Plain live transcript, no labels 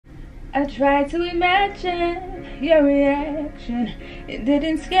I tried to imagine your reaction. It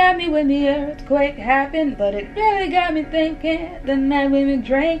didn't scare me when the earthquake happened, but it really got me thinking. The night we were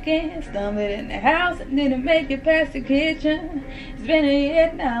drinking, stumbled in the house and didn't make it past the kitchen. It's been a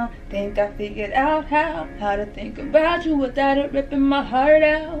year now, think I figured out how to think about you without it ripping my heart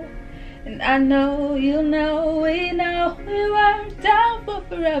out. And I know, you know, we weren't down for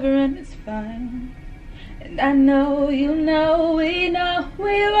forever and it's fine. And I know, you know, we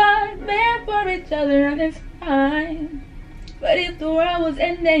weren't meant for each other and it's fine. But if the world was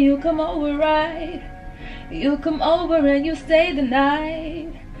ending, you come over, right? You come over and you stay the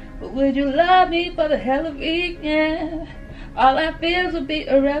night. But would you love me for the hell of it? Yeah. All our fears would be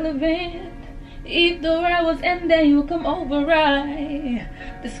irrelevant. If the world was ending, you come over, right?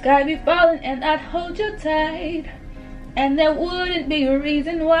 The sky be falling and I'd hold you tight. And there wouldn't be a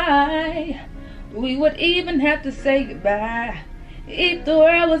reason why we would even have to say goodbye. If the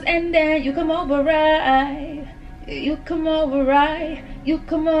world was ending, you come over, right? You come over, right? You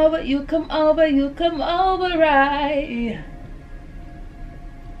come over, you come over, you come over, right?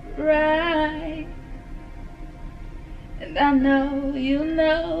 Right. And I know, you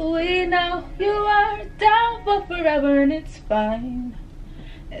know, we you are down for forever and it's fine.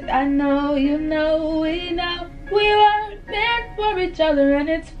 And I know, you know, we weren't meant for each other and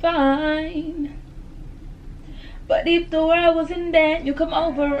it's fine. But if the world was ending, you come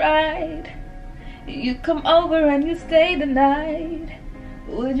over, right? You come over and you stay the night.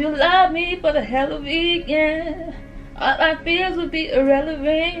 Would you love me for the hell of it? Yeah. All our fears would be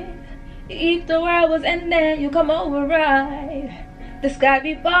irrelevant. If the world was ending, you come over, right? The sky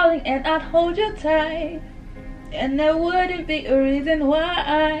be falling and I'd hold you tight. And there wouldn't be a reason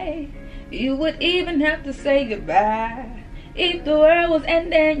why you would even have to say goodbye. If the world was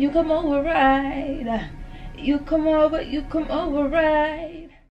ending, you come over, right? You come over, right?